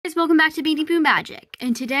welcome back to Beanie Boo Magic,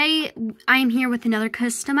 and today I am here with another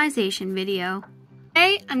customization video.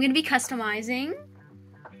 Today I'm going to be customizing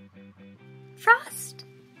Frost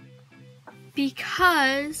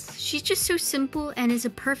because she's just so simple and is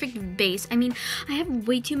a perfect base. I mean, I have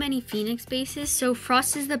way too many Phoenix bases, so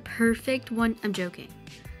Frost is the perfect one. I'm joking.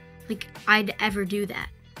 Like, I'd ever do that.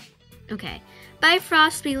 Okay. Bye,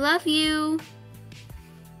 Frost. We love you.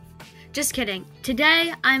 Just kidding.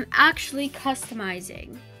 Today, I'm actually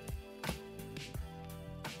customizing.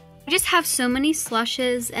 I just have so many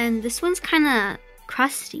slushes, and this one's kind of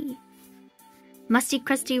crusty. Musty,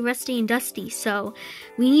 crusty, rusty, and dusty, so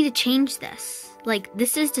we need to change this. Like,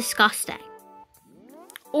 this is disgusting.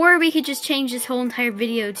 Or we could just change this whole entire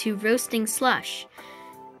video to roasting slush.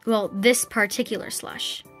 Well, this particular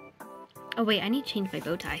slush. Oh wait, I need to change my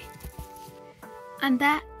bow tie. I'm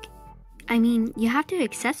back. I mean, you have to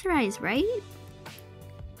accessorize, right?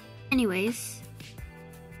 Anyways,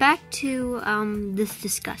 back to this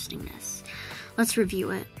disgustingness. Let's review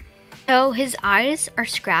it. So his eyes are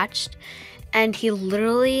scratched and he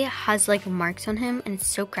literally has like marks on him and it's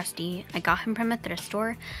so crusty. I got him from a thrift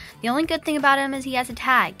store. The only good thing about him is he has a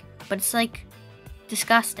tag, but it's like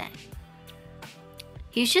disgusting.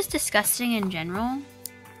 He's just disgusting in general.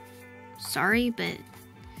 Sorry, but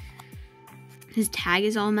his tag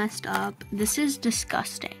is all messed up. This is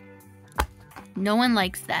disgusting. No one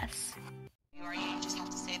likes this. You just have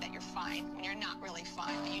to say that you're fine when you're not really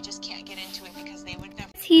fine, but you just can't get into it because they would never.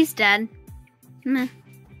 He's dead. Meh.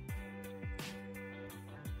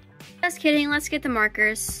 Just kidding, let's get the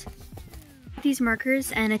markers. These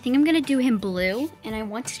markers, and I think I'm gonna do him blue, and I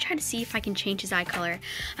want to try to see if I can change his eye color.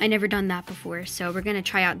 I never done that before, so we're gonna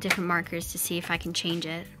try out different markers to see if I can change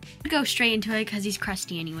it. Go straight into it because he's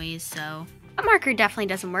crusty anyways, so. A marker definitely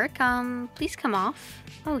doesn't work. Please come off.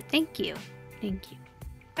 Oh, thank you. Thank you.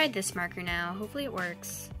 Tried this marker now. Hopefully it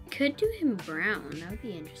works. Could do him brown. That would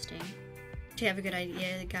be interesting. I have a good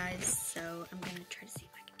idea, guys, so I'm gonna try to see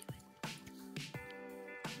if I can do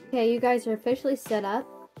it. Okay, you guys are officially set up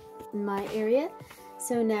in my area.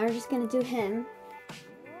 So now we're just gonna do him.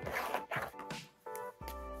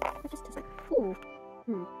 That just does like, ooh.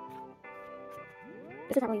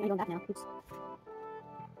 This is not really going back now. Oops.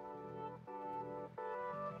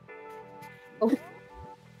 Oh.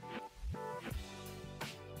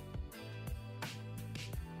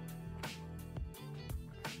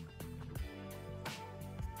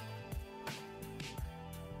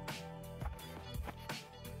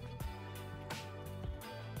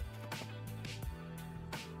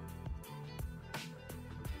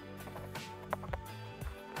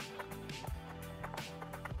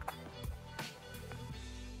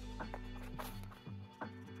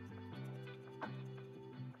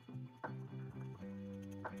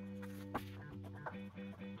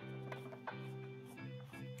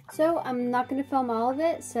 So I'm not going to film all of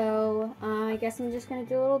it, so I guess I'm just going to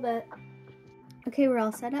do a little bit. Okay, we're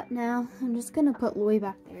all set up now. I'm just going to put Loy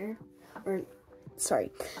back there. Or,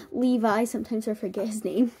 sorry, Levi. Sometimes I forget his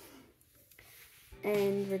name.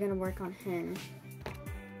 And we're going to work on him.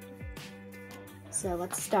 So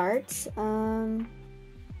let's start. I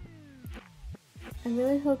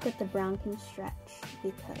really hope that the brown can stretch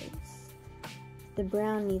because the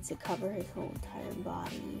brown needs to cover his whole entire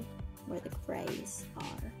body where the grays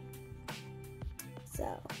are.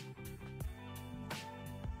 So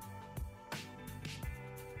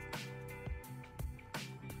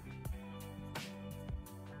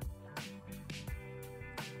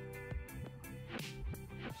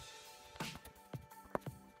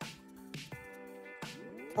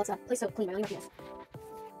oh, it's not. Please don't clean my this.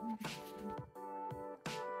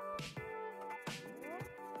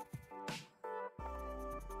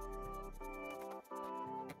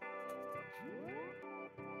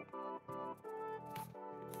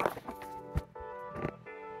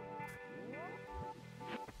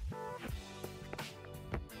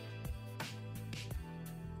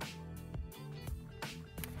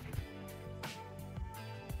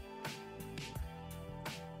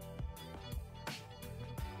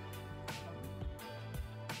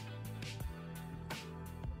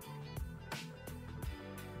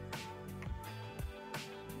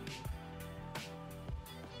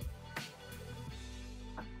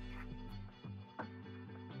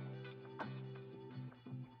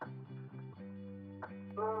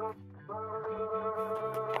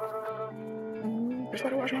 Just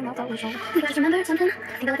gotta wash my mouth out with salt. You guys remember something?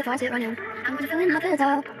 Think I like the faucet right now. I'm gonna fill in my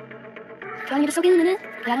filter. Trying to get soak in a minute.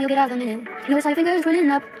 Yeah, you'll get out of a minute. You know it's like fingers running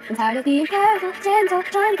up. I'm tired of being careful, gentle,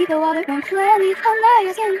 trying to keep the water from flowing under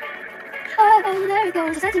your skin. Oh, there it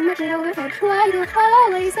goes. I said too much, it overflowed. Why do I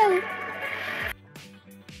always so?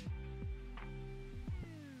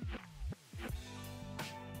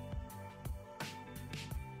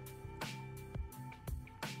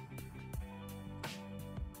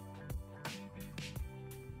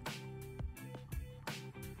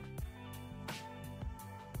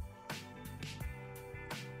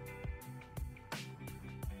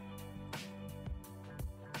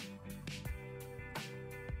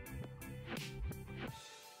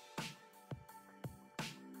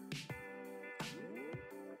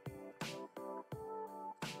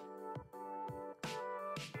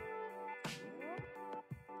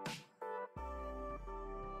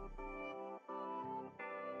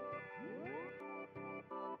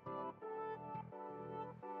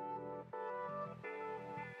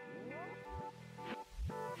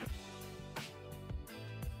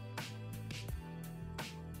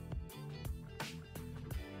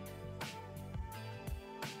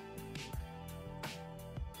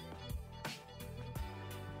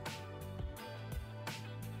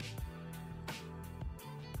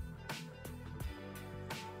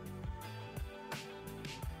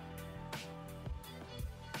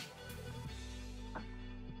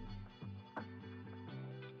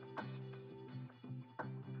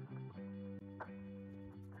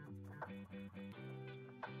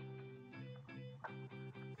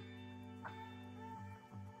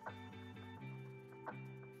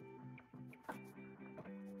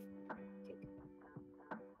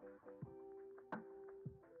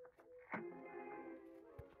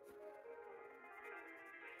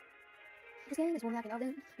 Your skin is warm like an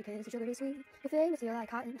oven, because the sugar is sweet. Your face feel like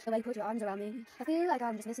cotton, the way you put your arms around me. I feel like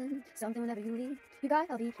I'm just missing something whenever you leave. You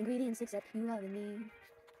got all the ingredients except you loving me.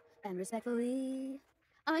 And respectfully,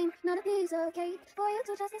 I'm not a piece of cake for you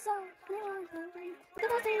to just so. The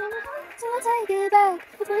best thing on my heart, so I'll take it back.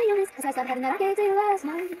 It's my honest, cause I started having that I gave to you last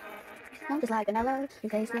night. I'm just like vanilla, you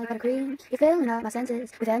taste like buttercream. You're filling up my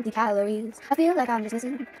senses with empty calories. I feel like I'm just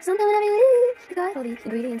missing something whenever you leave. You got all the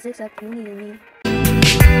ingredients except you needing me.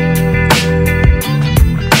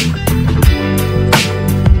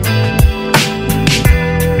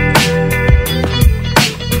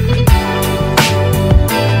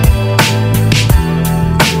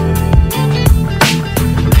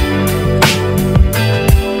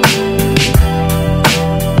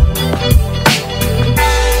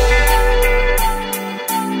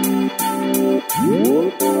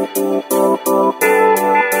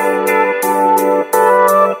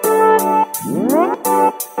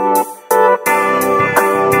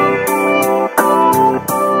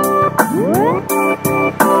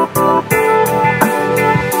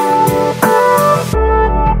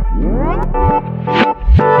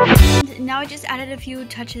 Now I just added a few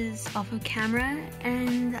touches off of camera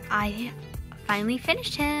and I finally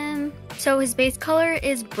finished him. So his base color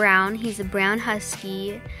is brown. He's a brown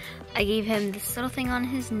husky. I gave him this little thing on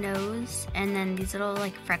his nose and then these little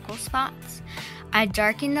like freckle spots. I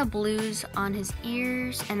darkened the blues on his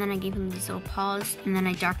ears and then I gave him these little paws and then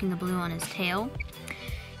I darkened the blue on his tail.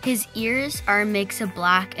 His ears are a mix of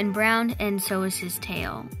black and brown and so is his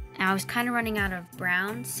tail. I was kind of running out of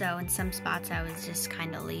brown, so in some spots I was just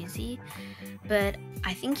kind of lazy. But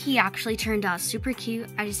I think he actually turned out super cute.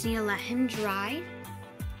 I just need to let him dry.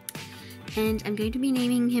 And I'm going to be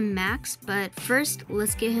naming him Max, but first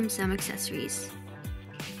let's give him some accessories.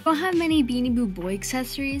 I don't have many Beanie Boo Boy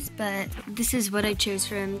accessories, but this is what I chose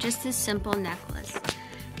for him, just this simple necklace.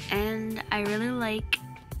 And I really like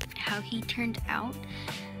how he turned out.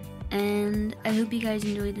 And I hope you guys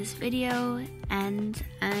enjoyed this video, and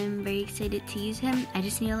I'm very excited to use him. I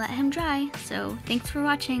just need to let him dry. So thanks for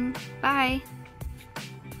watching. Bye.